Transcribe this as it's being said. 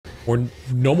Or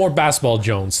no more basketball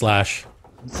Jones slash.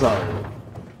 Sorry.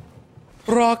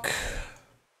 Rock.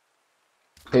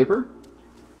 Paper?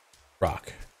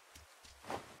 Rock.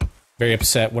 Very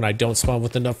upset when I don't spawn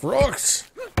with enough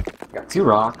rocks. Got 2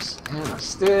 rocks and a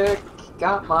stick.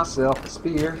 Got myself a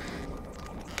spear.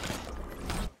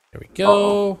 There we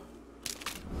go.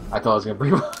 I thought I was gonna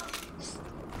bring one.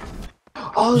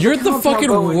 Oh, You're the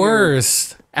fucking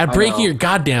worst at breaking your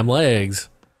goddamn legs.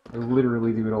 I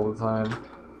literally do it all the time.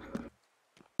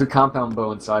 There's a compound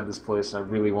bow inside this place and I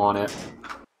really want it.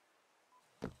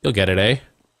 You'll get it, eh?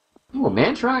 Ooh, a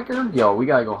man tracker? Yo, we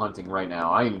gotta go hunting right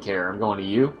now. I don't even care. I'm going to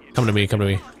you. Come to me, come to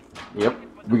me. Yep,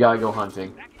 we gotta go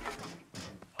hunting.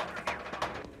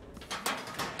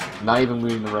 Not even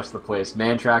looting the rest of the place.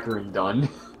 Man tracker and done.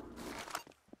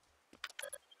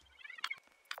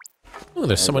 Oh,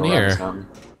 there's someone here.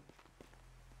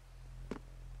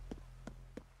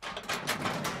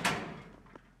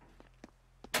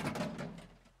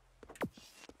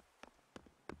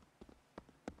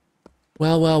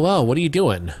 Well, well, well, what are you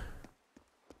doing?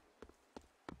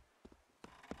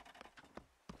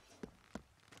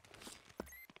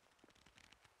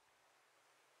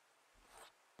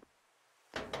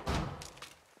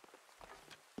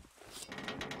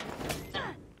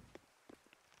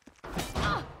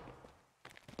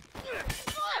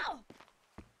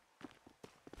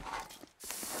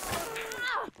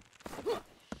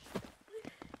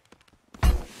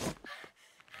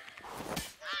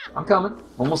 I'm coming.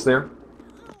 Almost there.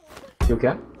 You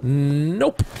okay?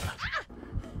 Nope.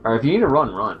 Alright, if you need to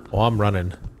run, run. Oh, I'm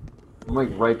running. I'm like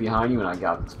right behind you and I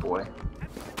got this boy.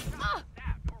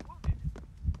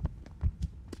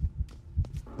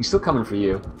 He's still coming for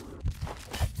you.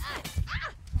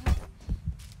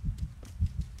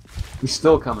 He's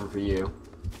still coming for you.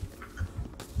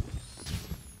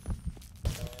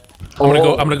 I'm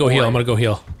gonna go heal, I'm gonna go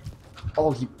heal.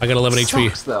 Oh, he I got 11 HP.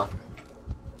 sucks, though.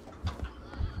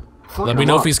 Let me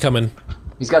know if he's coming.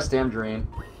 He's got stam drain.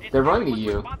 They're running at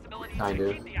you. Kind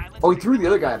of. Oh, he threw the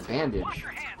other guy a bandage.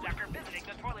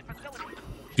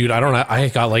 Dude, I don't know. I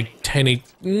got like 10 I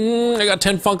got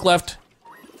 10 funk left.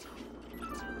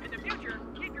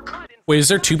 Wait, is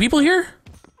there 2 people here?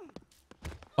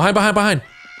 Behind, behind, behind.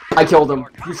 I killed him.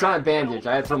 He was trying to bandage.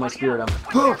 I had to throw my spear at him.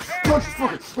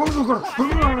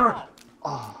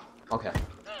 Oh, okay.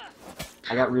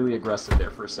 I got really aggressive there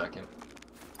for a second.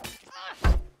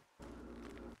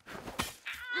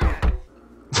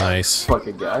 Nice.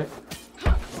 Fucking guy.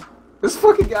 This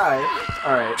fucking guy.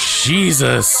 Alright.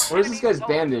 Jesus. Where's this guy's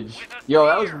bandage? Yo,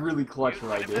 that was really clutch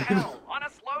what I did.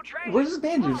 Where's his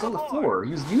bandage? It was on the floor.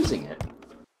 He was using it.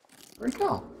 Where'd he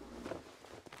go?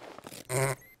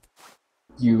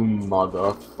 You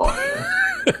motherfucker.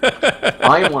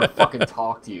 I didn't want to fucking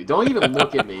talk to you. Don't even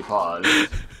look at me, pause.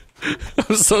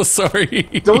 I'm so sorry.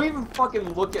 Don't even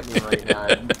fucking look at me right now,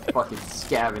 you fucking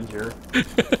scavenger.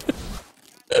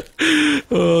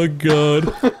 Oh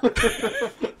god.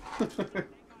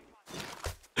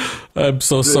 I'm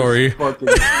so sorry. Fucking...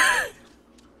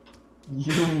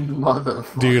 You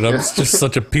motherfucker. Dude, I'm just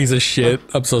such a piece of shit.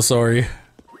 I'm so sorry.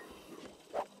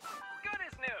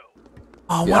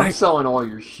 Oh, Yeah, what? I'm selling all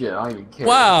your shit. I don't even care.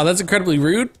 Wow, that's incredibly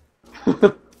rude.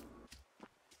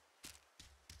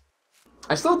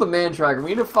 I still have the man tracker. We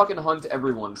need to fucking hunt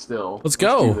everyone still. Let's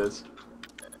go. do this.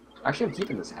 Actually, I'm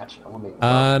keeping this hatchet. I want to make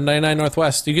 99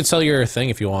 Northwest. You can sell your thing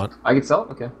if you want. I can sell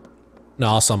it? Okay. No,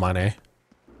 I'll sell mine, eh?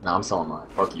 No, I'm selling mine.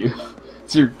 Fuck you.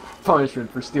 It's your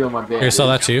punishment for stealing my bandage. Here, sell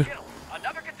that too.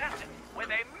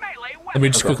 Let me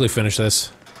just Okay. quickly finish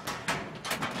this.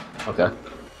 Okay.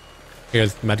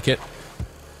 Here's the medkit.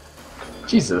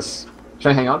 Jesus.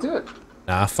 Should I hang on to it?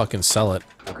 Nah, fucking sell it.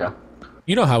 Okay.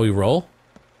 You know how we roll.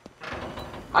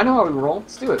 I know how we roll.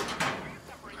 Let's do it.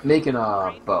 Making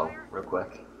a bow real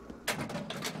quick.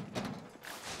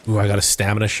 Ooh, I got a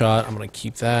stamina shot. I'm gonna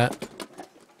keep that.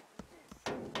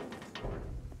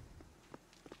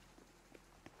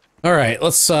 Alright,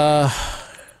 let's see.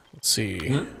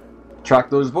 Mm-hmm.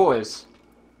 Track those boys.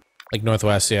 Like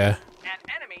Northwest, yeah.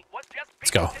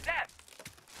 Let's go.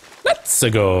 Let's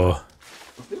go.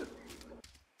 Let's do it.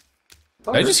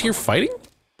 Did I just hear fighting?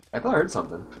 I thought I heard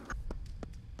something.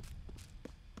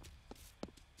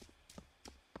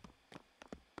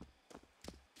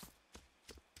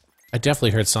 I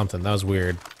definitely heard something. That was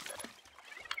weird.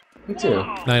 Me too.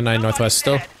 99 Northwest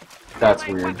still. That's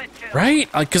weird.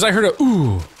 Right? Because I heard a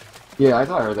ooh. Yeah, I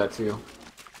thought I heard that too.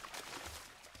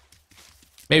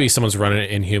 Maybe someone's running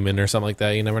Inhuman or something like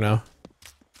that. You never know.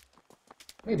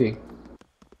 Maybe.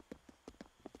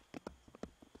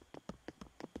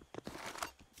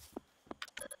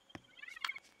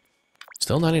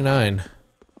 Still 99.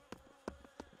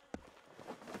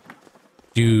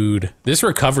 Dude, this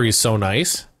recovery is so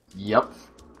nice. Yep.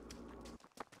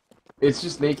 It's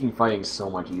just making fighting so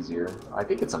much easier. I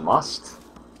think it's a must.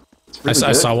 It's really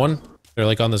I saw one. They're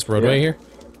like on this roadway here.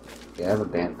 Yeah,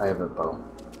 I have a bow.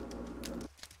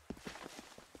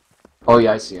 Oh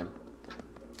yeah, I see him.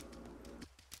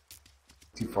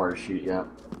 Too far to shoot, yeah.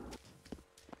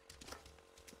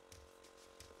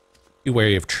 Be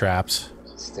wary of traps.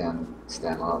 Stand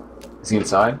up. Is he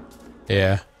inside?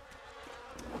 Yeah.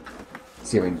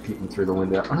 See if I can peek him through the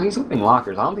window. Oh, he's opening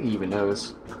lockers. I don't think he even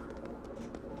knows.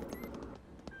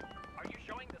 Are you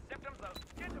showing the symptoms of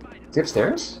gingivitis? Is he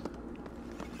upstairs?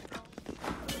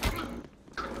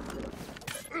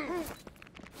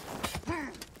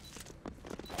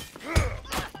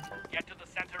 Get to the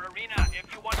center arena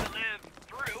if you want to live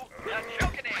through the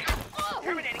chokening.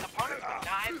 Terminating opponents with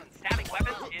knives and stabbing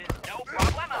weapons is no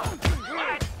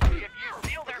problemo. But if you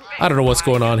seal their fate I don't know what's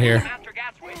going on here. master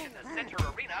gas switch in the center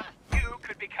arena, you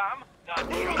could become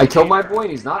the I killed my boy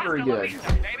and he's not very good.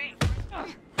 baby.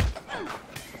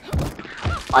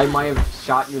 I might have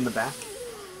shot you in the back.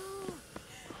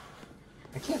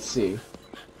 I can't see.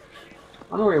 I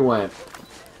don't know where he went.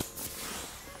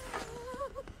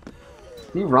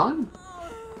 Did he run?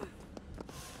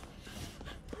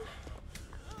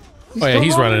 Oh yeah,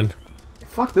 he's running.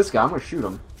 Fuck this guy, I'm gonna shoot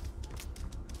him.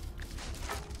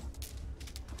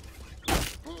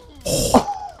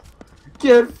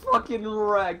 Get fucking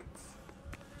wrecked.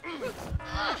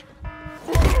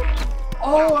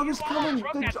 Oh, I was coming.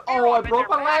 Oh, I broke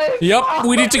my leg. Yep,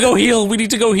 we need to go heal. We need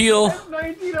to go heal.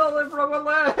 $19, I broke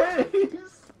my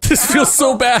legs. This feels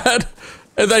so bad.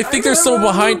 And I think there's someone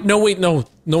behind. No, wait, no.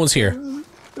 No one's here.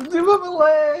 Give up my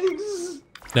legs.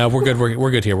 No, we're good.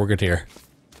 We're good here. We're good here.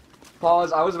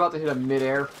 Pause. I was about to hit a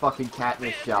mid-air fucking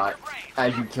Katniss shot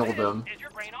as you killed him. Is your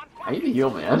brain on I need to heal,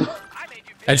 man. I made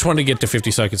you I just wanted to get to 50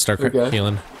 so I could start Okay.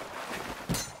 healing.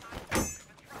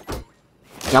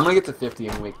 Yeah, I'm gonna get to 50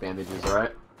 and make bandages,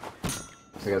 alright? So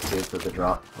I gotta save for the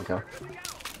drop. Okay.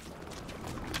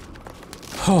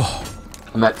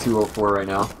 I'm at 204 right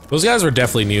now. Those guys were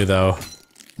definitely new, though.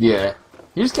 Yeah.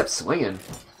 He just kept swinging.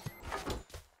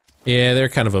 Yeah, they're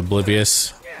kind of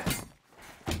oblivious.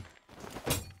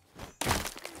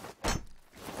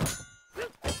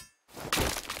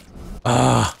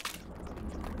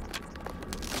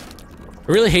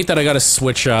 I really hate that I gotta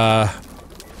switch,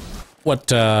 what,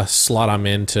 slot I'm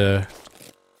in to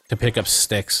pick up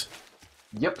sticks.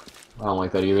 Yep. I don't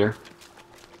like that either.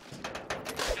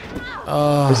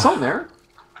 There's something there.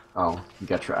 Oh, you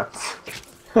got trapped.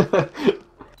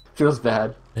 Feels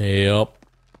bad. Yep.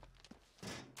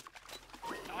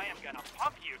 I am gonna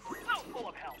pump you so full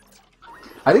of health.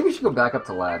 I think we should go back up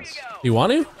to labs. You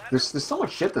want to? There's so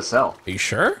much shit to sell. Are you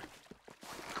sure?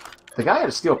 The guy had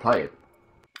a steel pipe.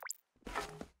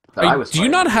 That I was Do you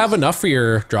fighting not with. have enough for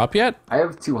your drop yet? I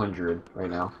have 200 right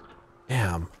now.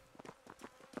 Damn.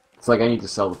 It's like I need to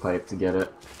sell the pipe to get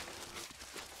it.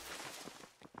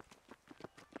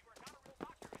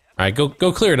 Alright, go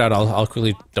clear it out. I'll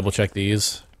quickly double check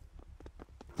these.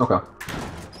 Okay.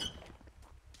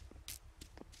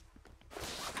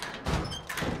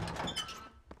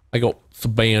 I got the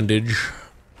bandage.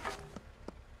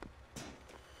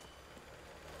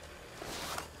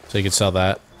 So you can sell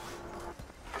that.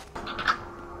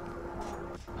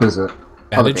 What is it?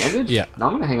 Bandage? Oh, the bandage? Yeah. No,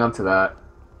 I'm gonna hang on to that.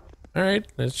 Alright,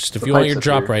 that's just if The you want pipe's your up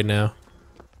drop here. right now.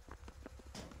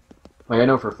 Like, I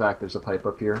know for a fact there's a pipe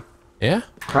up here. Yeah?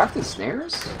 Crafted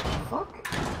snares? Fuck.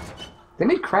 They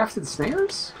made crafted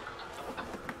snares?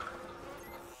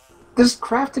 There's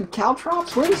crafted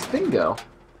caltrops? Where does this thing go?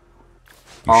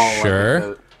 You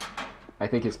sure? I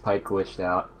think his pipe glitched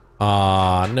out.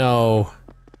 Aw, no.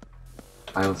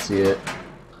 I don't see it.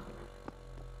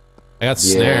 I got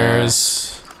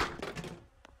snares.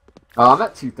 Oh, I'm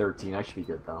at 213. I should be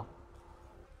good, though.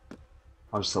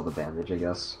 I'll just sell the bandage, I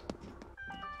guess.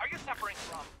 Are you suffering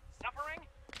from suffering?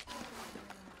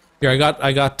 Here, I got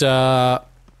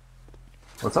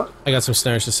What's up? I got some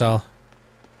snares to sell.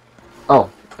 Oh,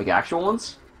 like actual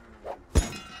ones?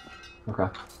 Okay.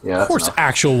 Yeah, Of that's course, enough.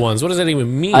 actual ones. What does that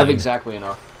even mean? I have exactly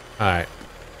enough. Alright.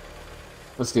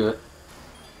 Let's do it.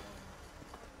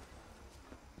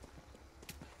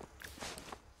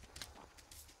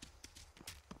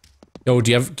 Yo,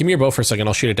 do you have... Give me your bow for a second.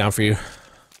 I'll shoot it down for you.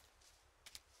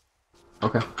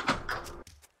 Okay.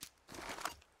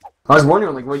 I was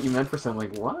wondering, like, what you meant for something.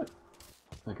 Like, what?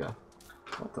 Okay.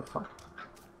 What the fuck?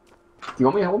 Do you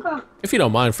want me to hold that? If you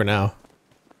don't mind for now.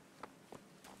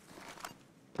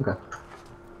 Okay.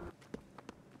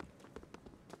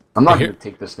 I'm not I hear- gonna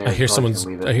take this snare. I hear so can someone's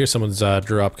leave it. I hear someone's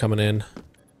drop coming in.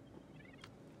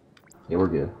 Yeah, we're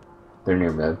good. They're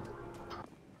near med.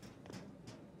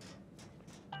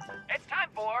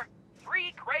 for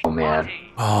 3 Great Oh, man.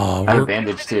 Monty. Oh, I have a we're,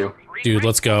 bandage too. dude,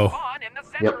 let's go. Spawn in the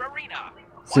center Yep. arena.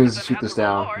 As soon as One you of shoot them this has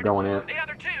down, a I'm reward. going in. The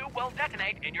other 2 will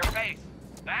detonate in your face.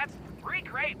 That's 3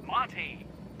 Great Monty.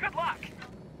 Good luck.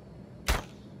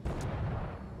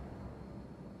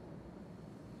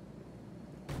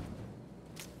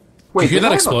 Wait, Did you hear did I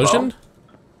that have a bow? explosion?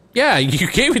 Yeah, you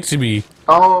gave it to me.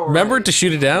 Oh, Remember right. to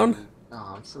shoot it down?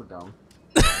 Oh, I'm so dumb.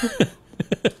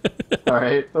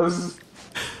 Alright,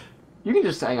 you can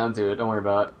just hang on to it, don't worry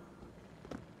about it.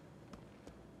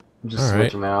 Just All switch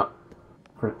right. them out.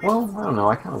 Well, I don't know,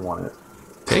 I kind of want it.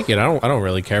 Take it. I don't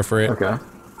really care for it. Okay.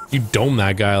 You domed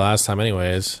that guy last time,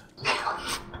 anyways.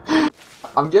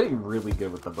 I'm getting really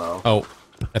good with the bow. Oh,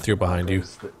 I threw it behind you.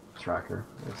 There's the tracker.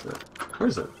 Where's it?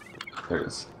 Where's it? There it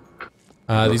is.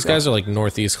 These guys are like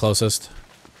northeast closest.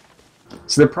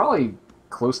 So they're probably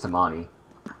close to Monty.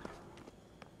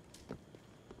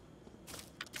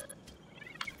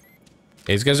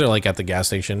 These guys are like at the gas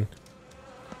station.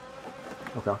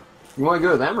 Okay. You want to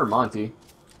go to them or Monty?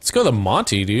 Let's go to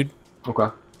Monty, dude. Okay.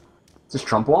 Is this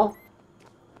Trump wall?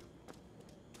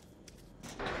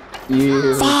 Ew,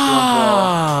 Trump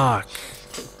wall. Fuck!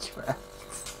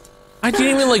 I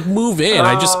didn't even like move in.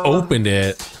 I just opened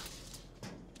it.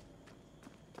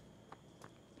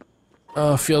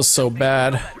 Oh, feels so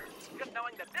bad. Just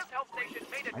knowing that this health station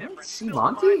made a I didn't difference see fills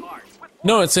Monty? my heart with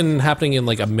No, it's happening in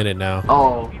like a minute now.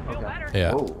 Oh, feel okay. better.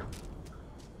 Yeah. Whoa.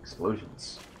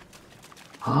 Explosions.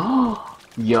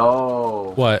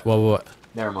 Yo. What?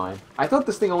 Never mind. I thought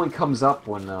this thing only comes up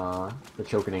when the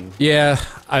chokening Yeah,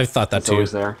 I thought that is too.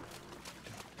 always there.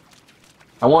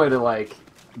 I wanted to like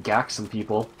gack some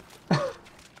people.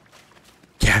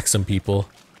 Gack some people.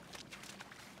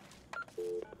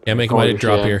 Yeah, make Call my your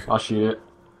drop shit. here. I'll shoot it.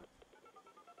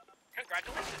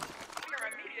 Congratulations. We are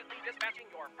immediately dispatching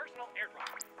your personal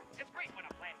airdrop. It's great when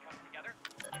a plan comes together.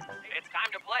 It's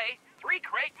time to play 3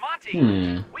 Crate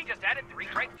Monty. We just added 3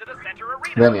 crates to the center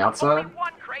arena. They on the outside? Only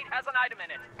 1 crate has an item in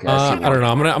it. Okay, I see I don't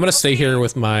know. I'm gonna stay here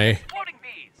with my Floating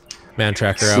bees. man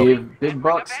tracker out. Save big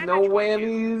bucks, no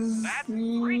whammies. That's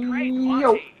 3 Crate Yo.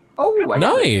 Monty. Oh, I got it.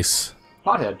 Nice,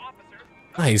 Pothead.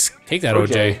 nice. Take that,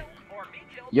 OJ. Or me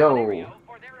kill Yo. Valerio,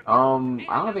 or there are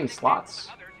I don't have any slots.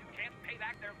 others who can't pay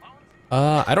back their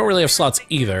loans. I don't really have slots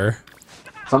either.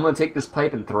 So I'm gonna take this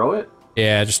pipe and throw it.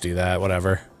 Yeah, just do that.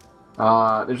 Whatever.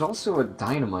 There's also a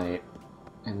dynamite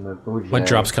in the OJ. My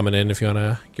drop's coming in if you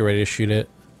wanna get ready to shoot it.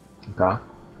 Okay.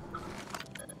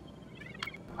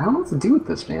 I don't know what to do with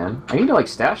this, man. I need to like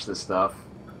stash this stuff.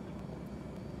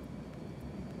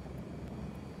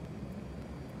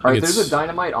 Alright, It's- there's a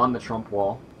dynamite on the Trump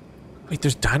wall. Wait,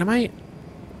 there's dynamite?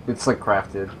 It's like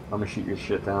crafted. I'm gonna shoot your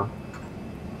shit down.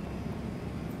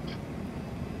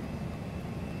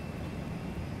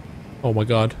 Oh my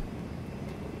god.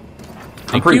 I'm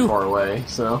Thank pretty you. far away,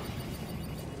 so.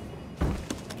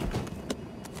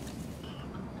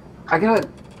 I got.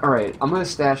 Alright, I'm gonna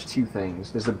stash 2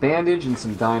 things. There's a bandage and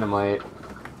some dynamite.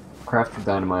 Crafted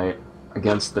dynamite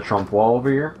against the Trump wall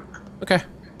over here. Okay.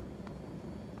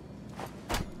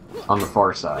 On the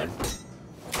far side.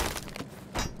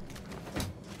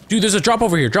 Dude, there's a drop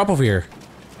over here. Drop over here.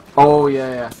 Oh,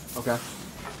 yeah. Okay.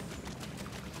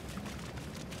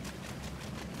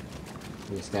 Let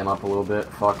me stand up a little bit.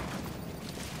 Fuck.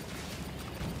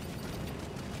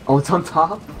 Oh, it's on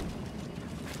top?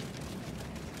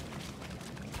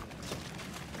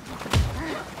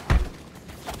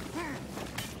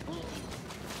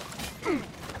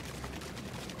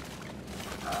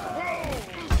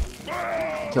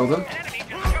 Killed him? Enemy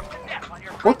just choked to death on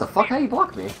your What the fuck? How you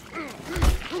block me?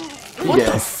 What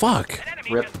Yeah. the fuck?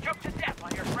 enemy Rip. just choked to death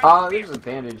on your There's a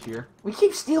bandage here. We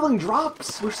keep stealing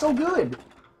drops. We're so good.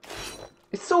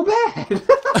 It's so bad.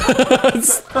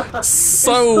 It's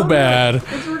so bad.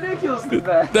 It's ridiculously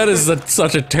bad. That is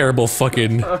such a terrible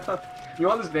fucking. You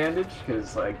want this bandage?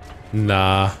 Because, like,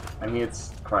 Nah. I mean,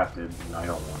 it's crafted, and I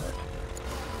don't want it.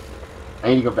 I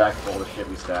need to go back to all the shit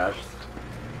we stashed.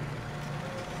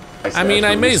 I mean,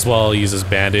 I may as well use this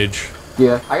bandage.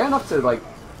 Yeah, I got enough to, like,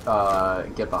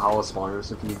 get the hollow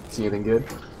spawners if you see anything good.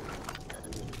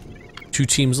 2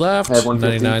 teams left. I have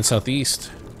 150. 99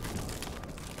 southeast.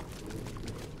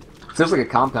 If there's, like, a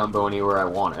compound bow anywhere, I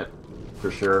want it.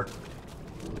 For sure.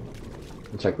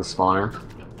 Check the spawner.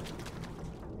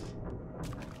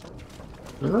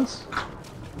 What is this?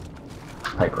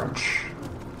 Pipe wrench.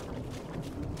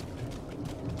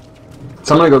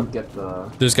 So I'm gonna go get the...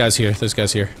 There's guys here. There's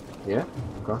guys here. Yeah?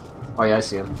 Okay. Oh yeah, I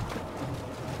see him.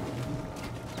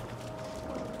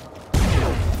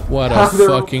 What a They're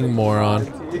fucking opening moron.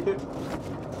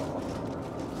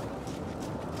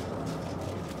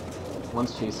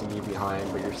 One's chasing you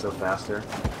behind, but you're still faster.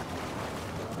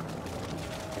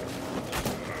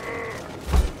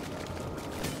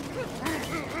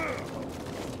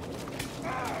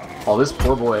 Oh, this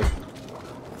poor boy.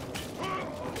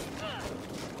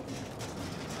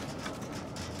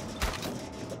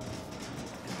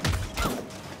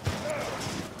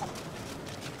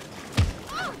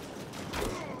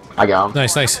 I got him.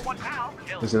 Nice, nice.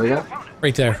 Is there the guy?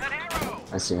 Right there.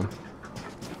 I see him.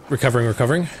 Recovering,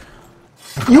 recovering.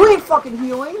 You ain't fucking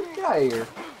healing! Get out of here.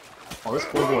 Oh, this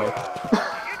poor boy. You know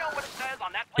what it says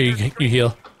on that Here, player's you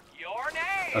heal. Your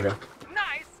name. Okay.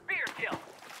 Nice spear kill.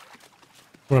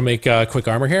 Want to make quick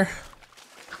armor here?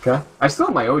 Okay. I still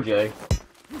have my OJ.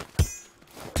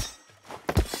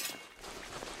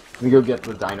 Let me go get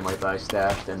the dynamite that I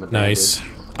stashed and the Nice.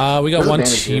 bandage. We got There's a one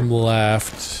bandage team here.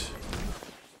 left.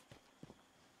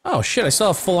 Oh shit, I still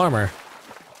have full armor.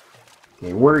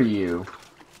 Okay, where are you?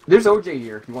 There's OJ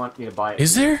here if you want me to buy it.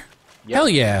 Is there? Yep. Hell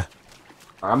yeah.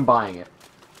 I'm buying it.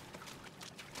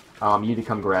 You need to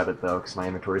come grab it though, because my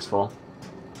inventory's full.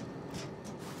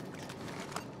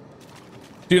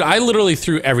 Dude, I literally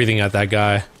threw everything at that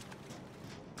guy.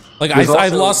 Like, I There's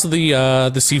also- lost the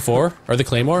C4, or the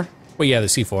Claymore. Well, yeah, the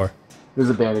C4. There's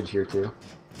a bandage here too.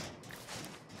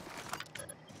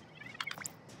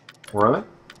 Where are they?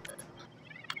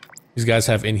 These guys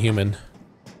have Inhuman.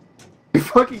 You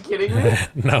fucking kidding me?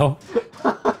 No?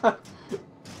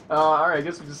 Alright, I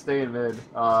guess we just stay in mid.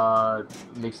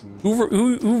 Make some...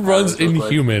 Who runs this real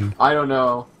quick. Inhuman? I don't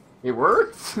know. It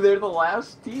worked? They're the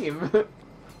last team.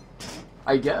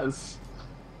 I guess.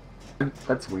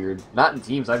 That's weird. Not in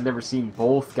teams. I've never seen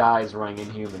both guys running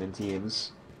Inhuman in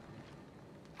teams.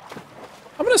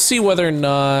 I'm gonna see whether or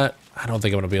not... I don't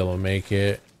think I'm gonna be able to make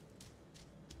it.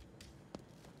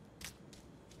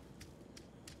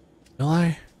 Will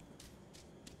I?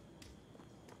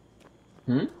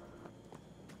 Hmm?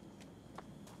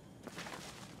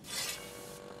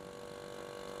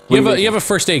 You have a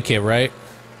first aid kit, right?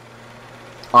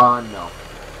 No.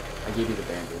 I gave you the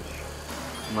bandage.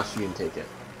 Unless you didn't take it.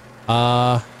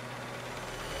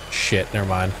 Shit, never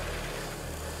mind.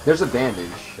 There's a bandage,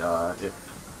 if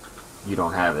you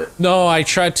don't have it. No, I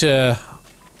tried to...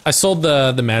 I sold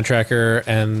the man tracker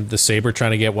and the saber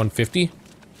trying to get 150,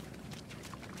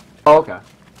 Oh, okay.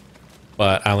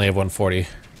 but I only have 140.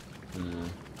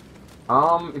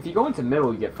 If you go into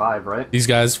middle, you get 5, right? These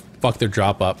guys fuck their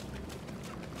drop up.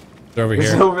 They're over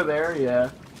Is here. it over there? Yeah.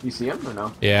 You see him or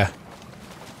no? Yeah.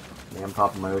 Yeah, I'm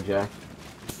popping my OJ.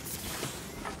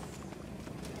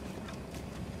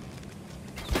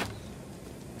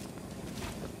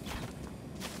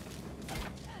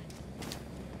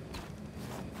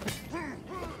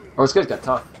 Oh, this guy's got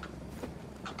tough.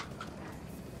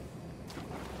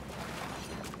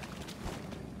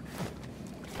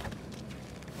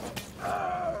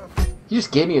 He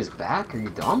just gave me his back? Are you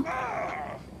dumb?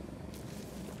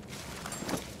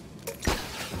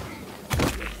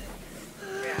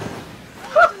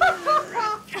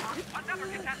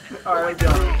 Alright, go.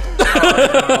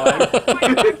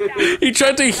 He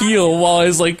tried to heal while I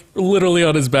was like literally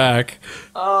on his back.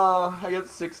 I got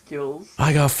 6 kills.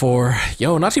 I got 4.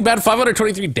 Yo, not too bad.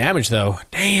 523 damage though.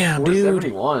 Damn, dude.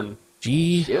 471.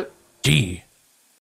 G. Shit. G.